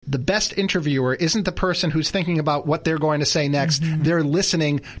the best interviewer isn't the person who's thinking about what they're going to say next. They're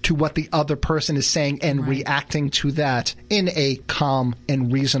listening to what the other person is saying and reacting to that in a calm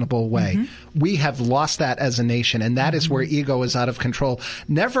and reasonable way. We have lost that as a nation, and that is where ego is out of control.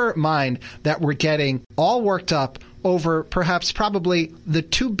 Never mind that we're getting all worked up over probably the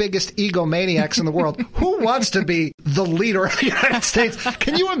two biggest egomaniacs in the world. Who wants to be the leader of the United States?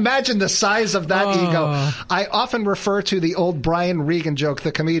 Can you imagine the size of that ego? I often refer to the old Brian Regan joke,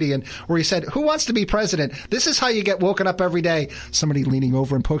 the comedian, where he said, who wants to be president? This is how you get woken up every day. Somebody leaning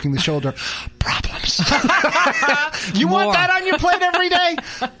over and poking the shoulder. Problems. You want that on your plate every day?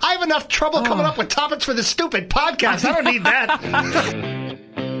 I have enough trouble coming up with topics for this stupid podcast. I don't need that.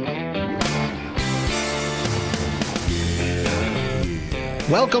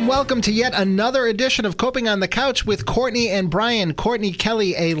 Welcome to yet another edition of Coping on the Couch with Courtney and Brian. Courtney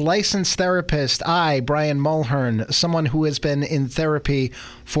Kelly, a licensed therapist. I, Brian Mulhern, someone who has been in therapy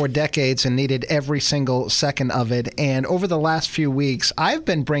for decades and needed every single second of it. And over the last few weeks, I've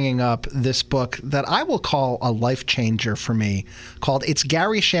been bringing up this book that I will call a life changer for me, it's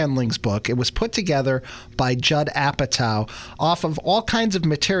Garry Shandling's book. It was put together by Judd Apatow off of all kinds of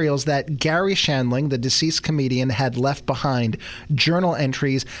materials that Garry Shandling, the deceased comedian, had left behind, journal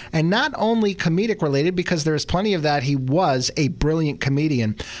entries, and not only comedic related, because there's plenty of that. He was a brilliant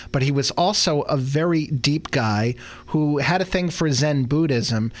comedian, but he was also a very deep guy who had a thing for Zen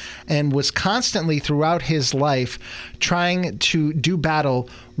Buddhism and was constantly throughout his life trying to do battle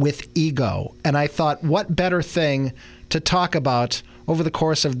with ego. And I thought, what better thing to talk about over the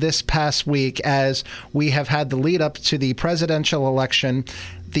course of this past week as we have had the lead up to the presidential election,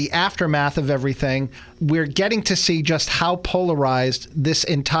 the aftermath of everything. We're getting to see just how polarized this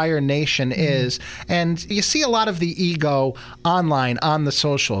entire nation is. And you see a lot of the ego online on the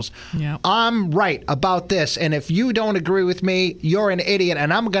socials. Yep. I'm right about this. And if you don't agree with me, you're an idiot.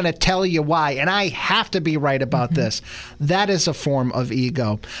 And I'm going to tell you why. And I have to be right about this. That is a form of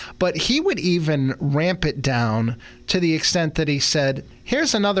ego. But he would even ramp it down to the extent that he said,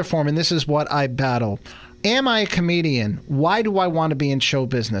 here's another form, and this is what I battle. Am I a comedian? Why do I want to be in show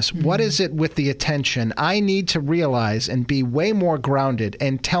business? What is it with the attention? I need to realize and be way more grounded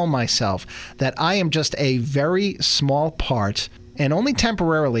and tell myself that I am just a very small part, and only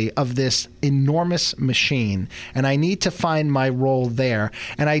temporarily, of this enormous machine. And I need to find my role there.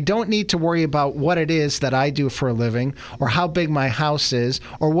 And I don't need to worry about what it is that I do for a living, or how big my house is,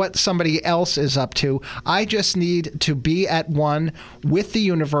 or what somebody else is up to. I just need to be at one with the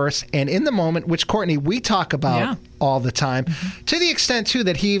universe and in the moment, which, Courtney, we talk about all the time, to the extent, too,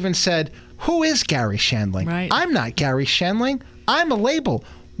 that he even said, who is Garry Shandling? Right. I'm not Garry Shandling. I'm a label.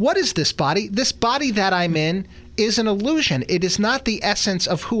 What is this body? This body that I'm in is an illusion. It is not the essence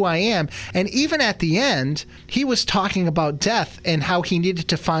of who I am. And even at the end, he was talking about death and how he needed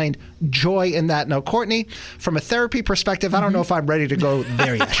to find joy in that. Now, Courtney, from a therapy perspective, I don't know if I'm ready to go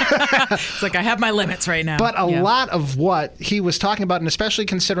there yet. It's like I have my limits right now. But a lot of what he was talking about, and especially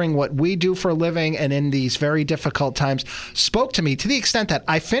considering what we do for a living and in these very difficult times, spoke to me to the extent that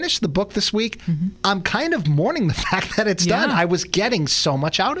I finished the book this week. I'm kind of mourning the fact that it's done. I was getting so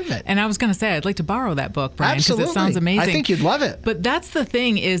much out of it. And I was going to say, I'd like to borrow that book, Brian, because it sounds amazing. I think you'd love it. But that's the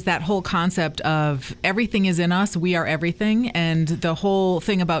thing, is that whole concept of everything is in us, we are everything, and the whole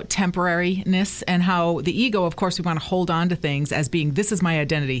thing about temporariness and how the ego, of course, we want to hold on to things as being, this is my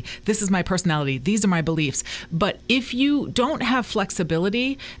identity, this is my personality, these are my beliefs. But if you don't have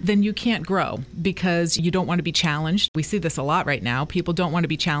flexibility, then you can't grow, because you don't want to be challenged. We see this a lot right now. People don't want to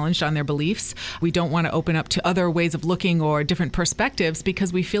be challenged on their beliefs. We don't want to open up to other ways of looking or different perspectives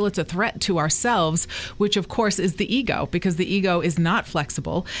because we feel it's a threat to ourselves, which of course is the ego, because the ego is not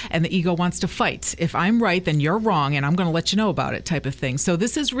flexible and the ego wants to fight. If I'm right, then you're wrong, and I'm going to let you know about it, type of thing. So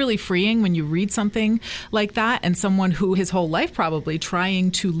this is really freeing when you read something like that, and someone who his whole life probably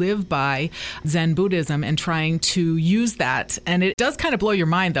trying to live by Zen Buddhism and trying to use that. And it does kind of blow your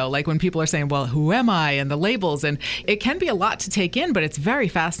mind, though, like when people are saying, well, who am I? And the labels, and it can be a lot to take in, but it's very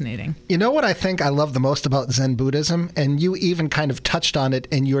fascinating. You know what I think I love the most about Zen Buddhism? And you even kind of touched on it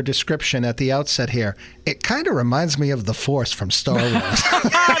in your description at the outset here. It kind of reminds me of the Force from Star Wars.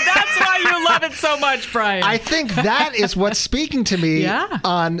 That's why you love it so much, Brian. I think that is what's speaking to me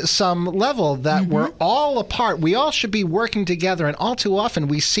on some level, that we're all apart. We all should be working together, and all too often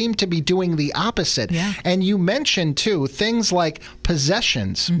we seem to be doing the opposite. And you mentioned, too, things like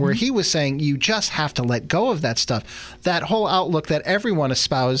possessions, where he was saying you just have to let go of that stuff. That whole outlook that everyone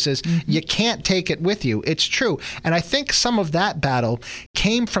espouses, you can't take it with you. It's true. And I think some of that battle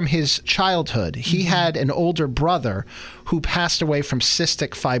came from his childhood. He had an older brother who passed away from cystic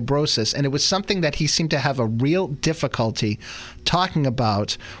fibrosis, and it was something that he seemed to have a real difficulty talking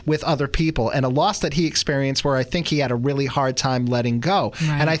about with other people, and a loss that he experienced where I think he had a really hard time letting go.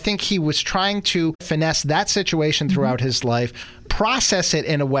 Right. And I think he was trying to finesse that situation throughout his life, process it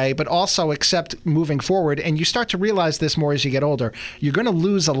in a way, but also accept moving forward. And you start to realize this more as you get older. You're going to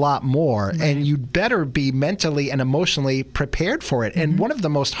lose a lot more, and you'd better be mentally and emotionally prepared for it. And one of the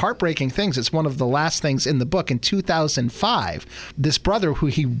most heartbreaking things, it's one of the last things in the book, in 2005, this brother, who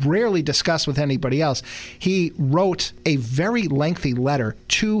he rarely discussed with anybody else, he wrote a very lengthy letter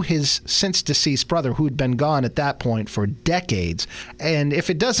to his since deceased brother, who had been gone at that point for decades. And if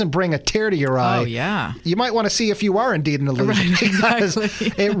it doesn't bring a tear to your eye, you might want to see if you are indeed an illusion. Right, exactly.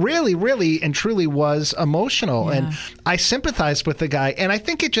 It really, really and truly was emotional. Yeah. And I sympathized with the guy. And I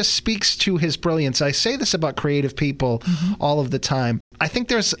think it just speaks to his brilliance. I say this about creative people all of the time. I think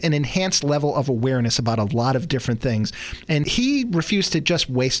there's an enhanced level of awareness about a lot of different things. And he refused to just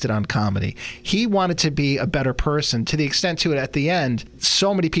waste it on comedy. He wanted to be a better person, to the extent to it at the end.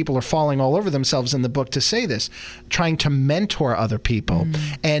 So many people are falling all over themselves in the book to say this, trying to mentor other people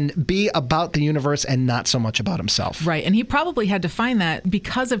and be about the universe and not so much about himself. Right. And he probably had to find that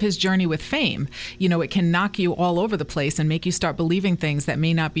because of his journey with fame. You know, it can knock you all over the place and make you start believing things that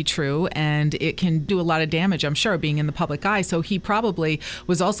may not be true. And it can do a lot of damage, I'm sure, being in the public eye. So he probably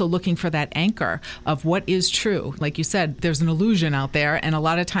was also looking for that anchor of what is true. Like you said, there's an illusion out there, and a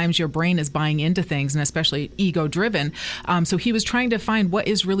lot of times your brain is buying into things, and especially ego-driven. So he was trying to find what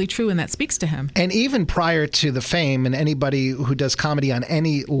is really true, and that speaks to him. And even prior to the fame, and anybody who does comedy on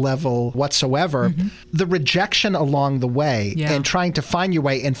any level whatsoever, the rejection along the way and trying to find your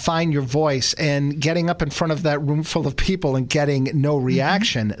way and find your voice and getting up in front of that room full of people and getting no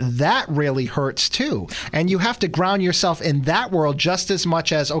reaction, that really hurts too. And you have to ground yourself in that world just as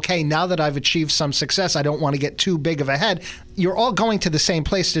much as, okay, now that I've achieved some success, I don't want to get too big of a head. You're all going to the same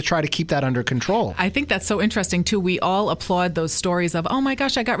place to try to keep that under control. I think that's so interesting, too. We all applaud those stories of, oh my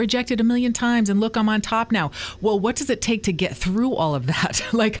gosh, I got rejected 1,000,000 times and look, I'm on top now. Well, what does it take to get through all of that?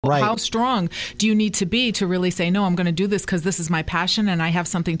 Like, how strong do you need to be to really say, no, I'm going to do this because this is my passion and I have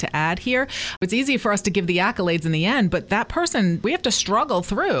something to add here? It's easy for us to give the accolades in the end, but that person, we have to struggle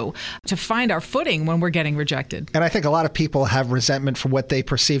through to find our footing when we're getting rejected. And I think a lot of people have resentment for what they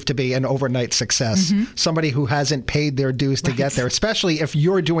perceive to be an overnight success. Somebody who hasn't paid their dues to get there, especially if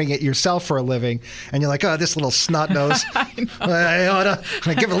you're doing it yourself for a living and you're like, oh, this little snot nose. I ought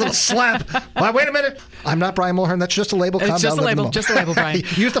to give it a little slap. Well, wait a minute. I'm not Brian Mulhern. That's just a label. It's just a label. Just a label, Brian.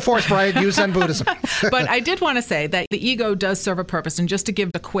 Use the Force, Brian. Use Zen Buddhism. But I did want to say that the ego does serve a purpose. And just to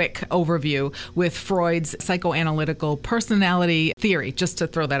give a quick overview with Freud's psychoanalytical personality theory, just to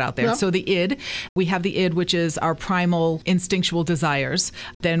throw that out there. So the id, we have the id, which is our primal instinctual desires.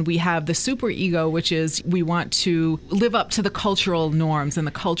 Then we have the superego, which is we want to live up to the cultural norms and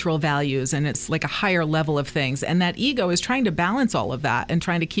the cultural values, and it's like a higher level of things. And that ego is trying to balance all of that and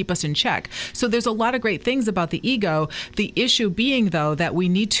trying to keep us in check. So there's a lot of great things about the ego. The issue being, though, that we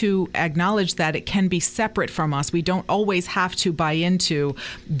need to acknowledge that it can be separate from us. We don't always have to buy into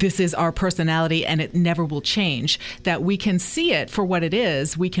this is our personality and it never will change. That we can see it for what it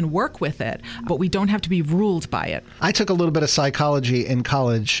is, we can work with it, but we don't have to be ruled by it. I took a little bit of psychology in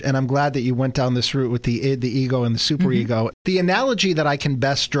college, and I'm glad that you went down this route with the id, the ego, and the superego. The analogy that I can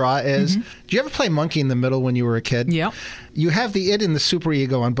best draw is, do you ever play monkey in the middle when you were a kid? Yep. You have the id and the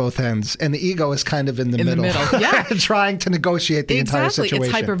superego on both ends, and the ego is kind of in the middle. Yeah. Trying to negotiate the entire situation.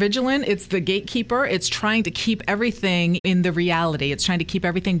 It's hypervigilant. It's the gatekeeper. It's trying to keep everything in the reality. It's trying to keep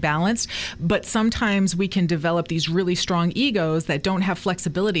everything balanced. But sometimes we can develop these really strong egos that don't have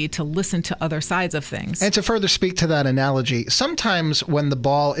flexibility to listen to other sides of things. And to further speak to that analogy, sometimes when the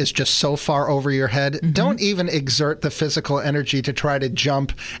ball is just so far over your head, don't even exert the physical energy to try to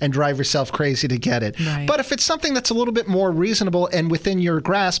jump and drive yourself crazy to get it. Right. But if it's something that's a little bit more reasonable and within your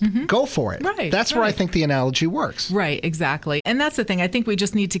grasp, go for it. Right. That's where I think the analogy works. Right, exactly. And that's the thing. I think we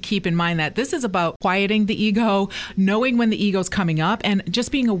just need to keep in mind that this is about quieting the ego, knowing when the ego's coming up, and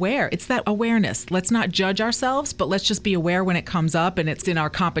just being aware. It's that awareness. Let's not judge ourselves, but let's just be aware when it comes up, and it's in our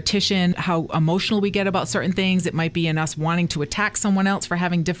competition, how emotional we get about certain things. It might be in us wanting to attack someone else for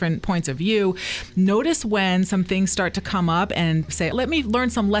having different points of view. Notice when some things start to come up and say, let me learn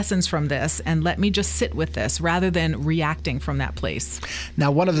some lessons from this, and let me just sit with this rather than react reacting from that place.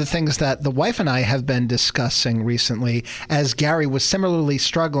 Now, one of the things that the wife and I have been discussing recently, as Gary was similarly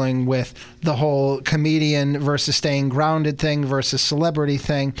struggling with the whole comedian versus staying grounded thing versus celebrity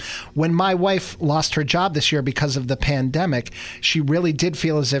thing, when my wife lost her job this year because of the pandemic, she really did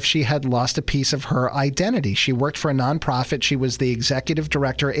feel as if she had lost a piece of her identity. She worked for a nonprofit. She was the executive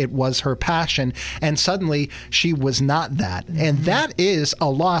director. It was her passion. And suddenly she was not that. And that is a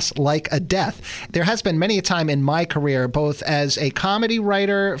loss like a death. There has been many a time in my career, both as a comedy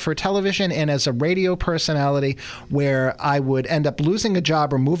writer for television and as a radio personality, where I would end up losing a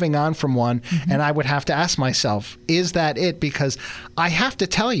job or moving on from one. And I would have to ask myself, is that it? Because I have to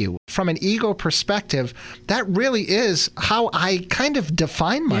tell you, from an ego perspective, that really is how I kind of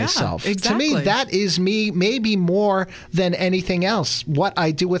define myself. Yeah, exactly. To me, that is me, maybe more than anything else, what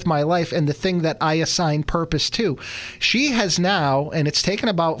I do with my life and the thing that I assign purpose to. She has now, and it's taken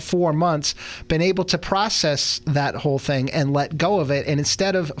about 4 months, been able to process that whole thing and let go of it. And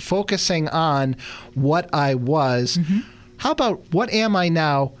instead of focusing on what I was, how about what am I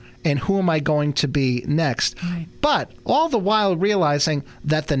now? And who am I going to be next? Right. But all the while realizing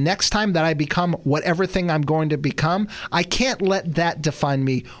that the next time that I become whatever thing I'm going to become, I can't let that define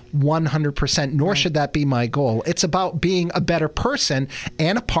me 100%, nor should that be my goal. It's about being a better person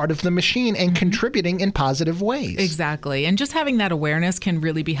and a part of the machine and contributing in positive ways. Exactly. And just having that awareness can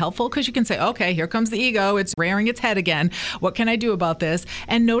really be helpful, because you can say, okay, here comes the ego. It's rearing its head again. What can I do about this?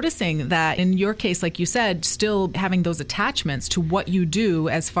 And noticing that in your case, like you said, still having those attachments to what you do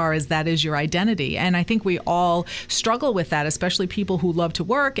as far as that is your identity. And I think we all struggle with that, especially people who love to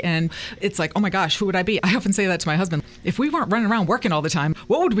work. And it's like, oh my gosh, who would I be? I often say that to my husband. If we weren't running around working all the time,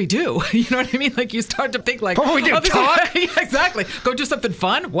 what would we do? You know what I mean? Like, you start to think like, what would we do? Talk? Yeah, exactly. Go do something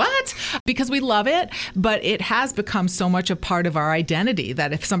fun? What? Because we love it, but it has become so much a part of our identity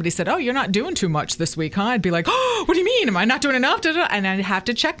that if somebody said, oh, you're not doing too much this week, huh? I'd be like, oh, what do you mean? Am I not doing enough? And I'd have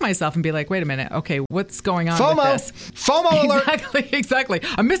to check myself and be like, wait a minute. Okay, what's going on FOMO. with this? FOMO alert. Exactly.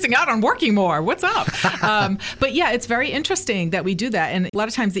 I'm missing out on working more. What's up? But yeah, it's very interesting that we do that. And a lot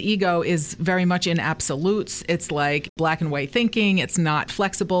of times the ego is very much in absolutes. It's like black and white thinking. It's not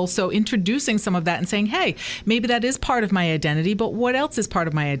flexible. So introducing some of that and saying, hey, maybe that is part of my identity, but what else is part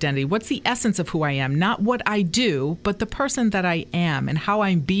of my identity? What's the essence of who I am? Not what I do, but the person that I am and how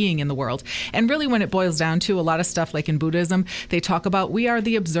I'm being in the world. And really, when it boils down to a lot of stuff like in Buddhism, they talk about we are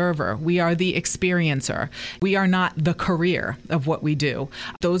the observer. We are the experiencer. We are not the career of what we do.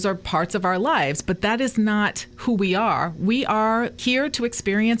 Those are parts of our lives, but that is not who we are. We are here to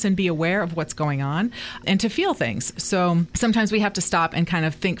experience and be aware of what's going on and to feel things. So sometimes we have to stop and kind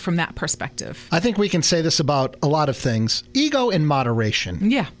of think from that perspective. I think we can say this about a lot of things. Ego in moderation.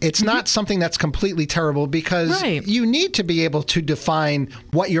 Yeah. It's not something that's completely terrible, because you need to be able to define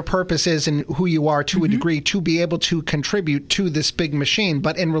what your purpose is and who you are to a degree to be able to contribute to this big machine.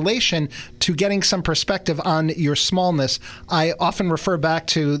 But in relation to getting some perspective on your smallness, I often refer back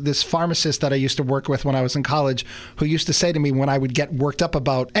to this pharmacist that I used to work with when I was in college, who used to say to me when I would get worked up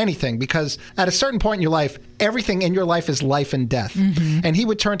about anything, because at a certain point in your life, everything in your life is life and death. And he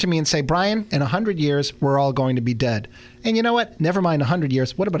would turn to me and say, Brian, in 100 years, we're all going to be dead. And you know what? Never mind 100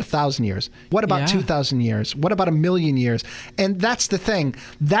 years. What about 1,000 years? What about 2,000 years? What about 1,000,000 years? And that's the thing.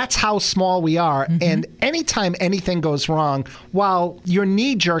 That's how small we are. And anytime anything goes wrong, while your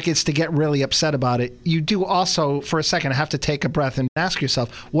knee jerk is to get really upset about it, you do also, for a second, have to take a breath and ask yourself,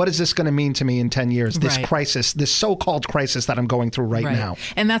 what is this going to mean to me in 10 years? This crisis, this so-called crisis that I'm going through right now.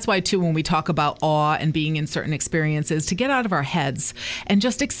 And that's why, too, when we talk about awe and being in certain experiences, to get out of our heads and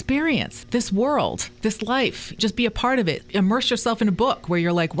just experience this world, this life, just be a part of it. Immerse yourself in a book where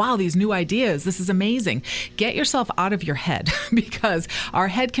you're like, wow, these new ideas, this is amazing. Get yourself out of your head, because our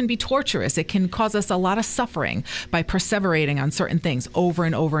head can be torturous. It can cause us a lot of suffering by perseverating on certain things over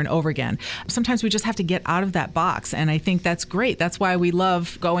and over and over again. Sometimes we just have to get out of that box. And I think that's great. That's why we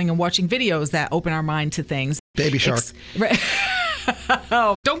love going and watching videos that open our mind to things. Baby Shark.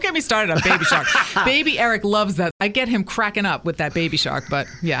 Oh, don't get me started on Baby Shark. Baby Eric loves that. I get him cracking up with that Baby Shark. But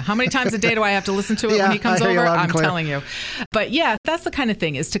yeah, how many times a day do I have to listen to it when he comes over? I'm telling you. But yeah, that's the kind of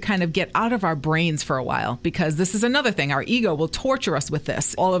thing, is to kind of get out of our brains for a while, because this is another thing. Our ego will torture us with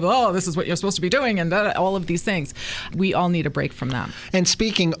this. All of, oh, this is what you're supposed to be doing, and all of these things. We all need a break from that. And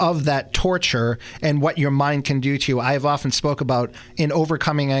speaking of that torture and what your mind can do to you, I have often spoke about in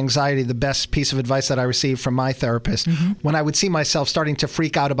overcoming anxiety, the best piece of advice that I received from my therapist, when I would see myself starting to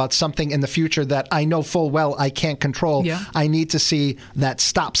freak out about something in the future that I know full well I can't control, I need to see that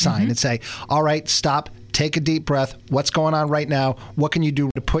stop sign and say, all right, stop. take a deep breath. What's going on right now? What can you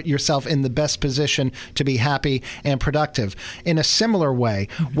do to put yourself in the best position to be happy and productive? In a similar way,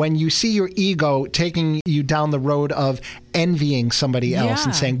 when you see your ego taking you down the road of envying somebody else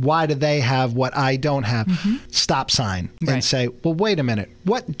and saying, why do they have what I don't have? Stop sign and say, well, wait a minute.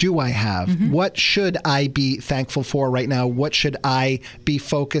 What do I have? What should I be thankful for right now? What should I be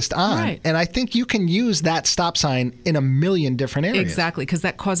focused on? And I think you can use that stop sign in a million different areas. Exactly, because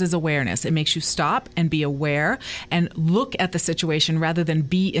that causes awareness. It makes you stop and be aware and look at the situation rather than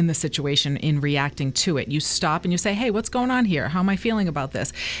be in the situation in reacting to it. You stop and you say, hey, what's going on here? How am I feeling about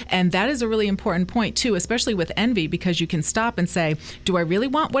this? And that is a really important point, too, especially with envy, because you can stop and say, do I really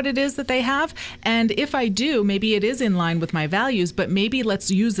want what it is that they have? And if I do, maybe it is in line with my values, but maybe let's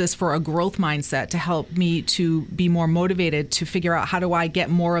use this for a growth mindset to help me to be more motivated to figure out how do I get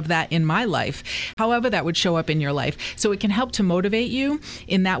more of that in my life, however that would show up in your life. So it can help to motivate you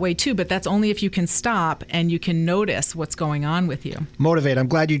in that way too, but that's only if you can stop and you can notice what's going on with you. Motivate. I'm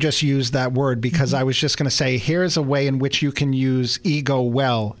glad you just used that word, because I was just going to say, here's a way in which you can use ego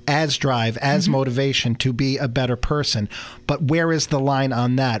well as drive, as motivation to be a better person. But where is the line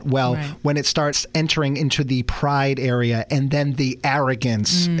on that? Well, when it starts entering into the pride area, and then the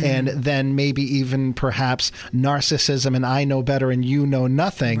arrogance, and then maybe even perhaps narcissism and I know better and you know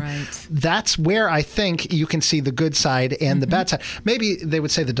nothing, that's where I think you can see the good side and the bad side. Maybe they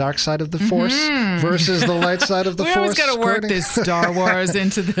would say the dark side of the force versus the light side of the force. We always got to work this Star Wars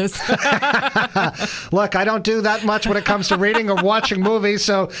into this. Look, I don't do that much when it comes to reading or watching movies,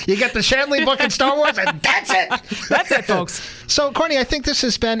 so you get the Shanley book and Star Wars, and that's it. That's it, folks. So, Courtney, I think this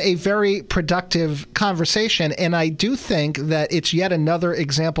has been a very productive conversation, and I do think that it's yet another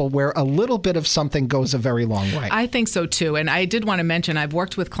example where a little bit of something goes a very long way. I think so, too. And I did want to mention, I've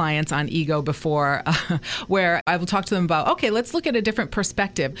worked with clients on ego before, where I will talk to them about, okay, let's look at a different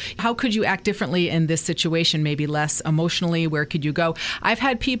perspective. How could you act differently in this situation, maybe less emotionally? Where could you go? I've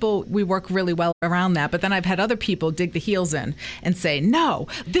had people, we work really well around that, but then I've had other people dig the heels in and say, no,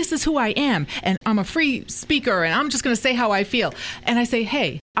 this is who I am, and I'm a free speaker, and I'm just going to say how I feel. And I say,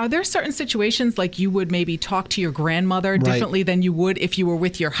 hey, are there certain situations like you would maybe talk to your grandmother differently than you would if you were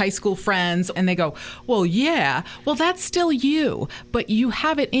with your high school friends? And they go, well, yeah, well, that's still you. But you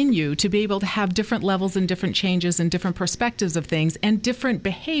have it in you to be able to have different levels and different changes and different perspectives of things and different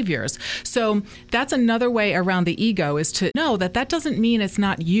behaviors. So that's another way around the ego, is to know that that doesn't mean it's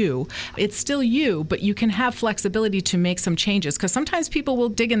not you. It's still you, but you can have flexibility to make some changes. Because sometimes people will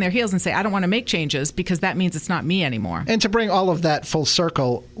dig in their heels and say, I don't want to make changes because that means it's not me anymore. And to bring all of that full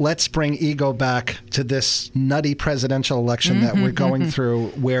circle, let's bring ego back to this nutty presidential election that we're going through,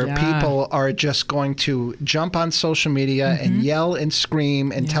 where people are just going to jump on social media and yell and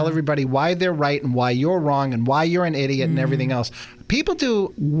scream and tell everybody why they're right and why you're wrong and why you're an idiot and everything else. People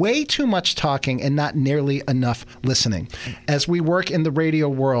do way too much talking and not nearly enough listening. As we work in the radio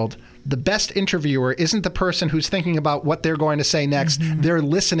world, the best interviewer isn't the person who's thinking about what they're going to say next. They're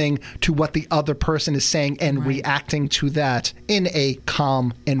listening to what the other person is saying and reacting to that in a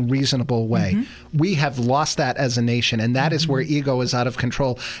calm and reasonable way. We have lost that as a nation, and that is where ego is out of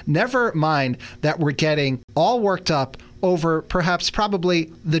control. Never mind that we're getting all worked up over probably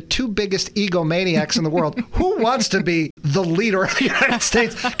the two biggest egomaniacs in the world. Who wants to be the leader of the United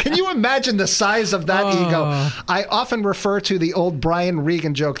States? Can you imagine the size of that ego? I often refer to the old Brian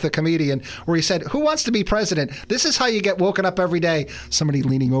Regan joke, the comedian, where he said, who wants to be president? This is how you get woken up every day. Somebody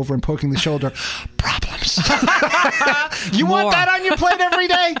leaning over and poking the shoulder. Problems. You want that on your plate every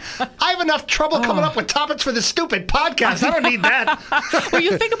day? I have enough trouble coming up with topics for this stupid podcast. I don't need that. Well,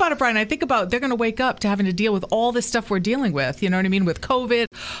 you think about it, Brian. I think about they're going to wake up to having to deal with all this stuff we're dealing with. You know what I mean? With COVID.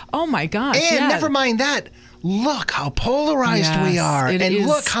 Oh, my gosh. And never mind that. Look how polarized we are. And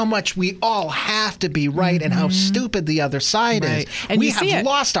look how much we all have to be right and how stupid the other side is. And we have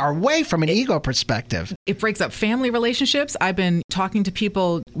lost our way from an ego perspective. It breaks up family relationships. I've been talking to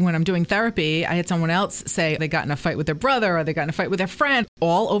people when I'm doing therapy. I had someone else say they got in a fight with their brother or they got in a fight with their friend,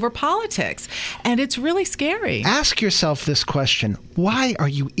 all over politics. And it's really scary. Ask yourself this question. Why are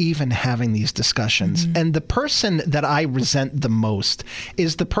you even having these discussions? And the person that I resent the most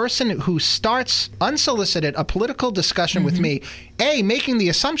is the person who starts unsolicited a political discussion with me, A, making the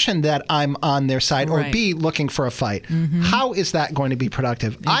assumption that I'm on their side, or B, looking for a fight. How is that going to be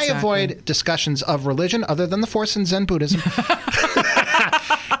productive? Exactly. I avoid discussions of religion other than the Force and Zen Buddhism.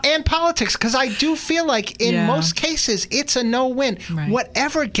 And politics, because I do feel like in most cases it's a no-win.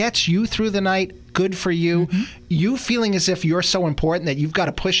 Whatever gets you through the night, good for you, you feeling as if you're so important that you've got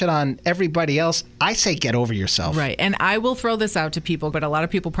to push it on everybody else, I say get over yourself. Right. And I will throw this out to people, but a lot of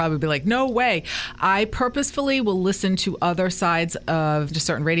people probably be like, no way. I purposefully will listen to other sides of just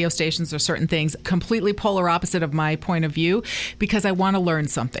certain radio stations or certain things, completely polar opposite of my point of view, because I want to learn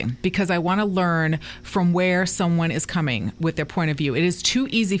something, because I want to learn from where someone is coming with their point of view. It is too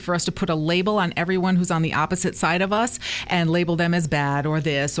easy for us to put a label on everyone who's on the opposite side of us and label them as bad or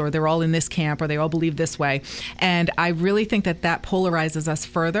this, or they're all in this camp, or they all believe this way. And I really think that that polarizes us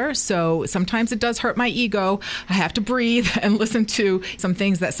further. So sometimes it does hurt my ego. I have to breathe and listen to some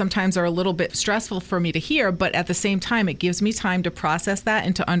things that sometimes are a little bit stressful for me to hear. But at the same time, it gives me time to process that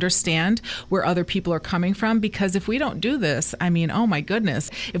and to understand where other people are coming from. Because if we don't do this, I mean, oh my goodness,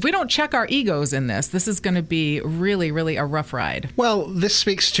 if we don't check our egos in this is going to be really, really a rough ride. Well, this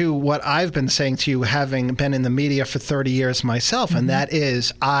speaks to what I've been saying to you, having been in the media for 30 years myself, and that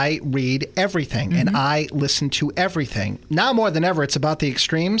is I read everything and I listen to everything. Now more than ever, it's about the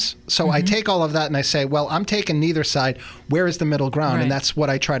extremes. So I take all of that and I say, well, I'm taking neither side. Where is the middle ground? Right. And that's what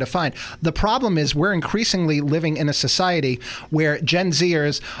I try to find. The problem is we're increasingly living in a society where Gen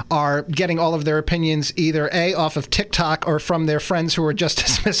Zers are getting all of their opinions either A, off of TikTok or from their friends who are just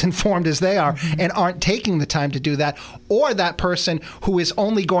as misinformed as they are and aren't taking the time to do that, or that person who is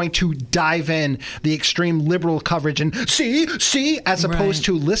only going to dive in the extreme liberal coverage and see, as opposed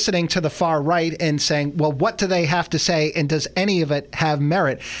to listening to the far right and saying, well, what do they have to say and does any of it have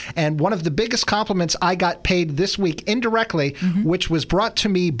merit? And one of the biggest compliments I got paid this week indirectly, which was brought to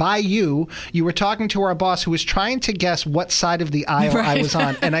me by you were talking to our boss who was trying to guess what side of the aisle I was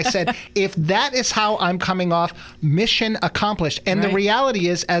on. And I said, if that is how I'm coming off, mission accomplished. And the reality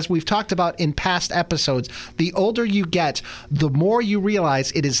is, as we've talked about in past episodes, the older you get, the more you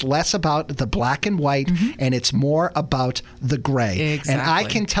realize it is less about the black and white and it's more about the gray. Exactly. And I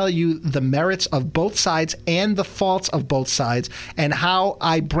can tell you the merits of both sides and the faults of both sides and how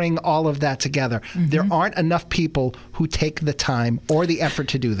I bring all of that together. There aren't enough people who take the time or the effort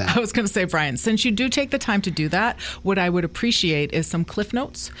to do that. I was going to say, Brian, since you do take the time to do that, what I would appreciate is some Cliff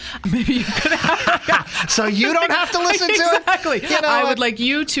Notes. Maybe you could have... So you don't have to listen to it? Exactly. You know, I would like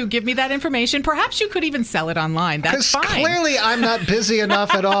you to give me that information. Perhaps you could even sell it online. That's fine. Because clearly I'm not busy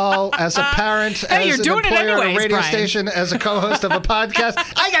enough at all as a parent, as an employer at a radio station, as a co-host of a podcast.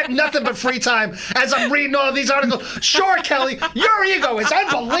 I got nothing but free time as I'm reading all these articles. Sure, Kelly, your ego is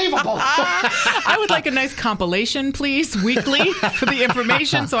unbelievable. I would like a nice compilation, please, weekly for the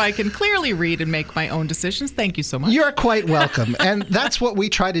information so I can clearly read and make my own decisions. Thank you so much. You're quite welcome. And that's what we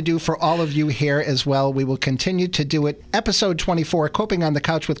try to do for all of you here as well. We will continue to do it. Episode 24, Coping on the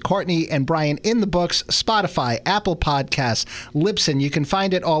Couch with Courtney and Brian, in the books, Spotify, Apple Podcasts, Libsyn. You can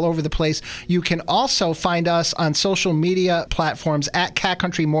find it all over the place. You can also find us on social media platforms at Cat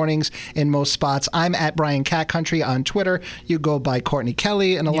Country Mornings in most spots. I'm at Brian Cat Country on Twitter. You go by Courtney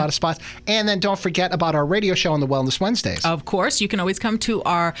Kelly in a lot of spots. And then don't forget about our radio show on the Wellness Wednesdays. Of course, you can always come to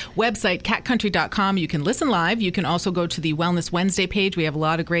our website, catcountry.com. You can listen live. You can also go to the Wellness Wednesday page. We have a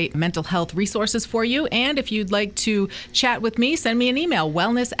lot of great mental health resources for you. And if you'd like to chat with me, send me an email,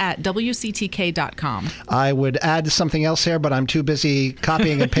 wellness@wctk.com. I would add something else here, but I'm too busy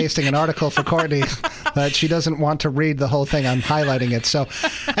copying and pasting an article for Courtney that she doesn't want to read the whole thing. I'm highlighting it. So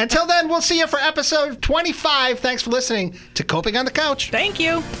until then, we'll see you for episode 25. Thanks for listening to Coping on the Couch. Thank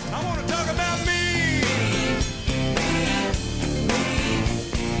you. I want to talk about me.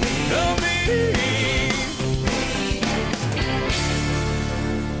 Tell me.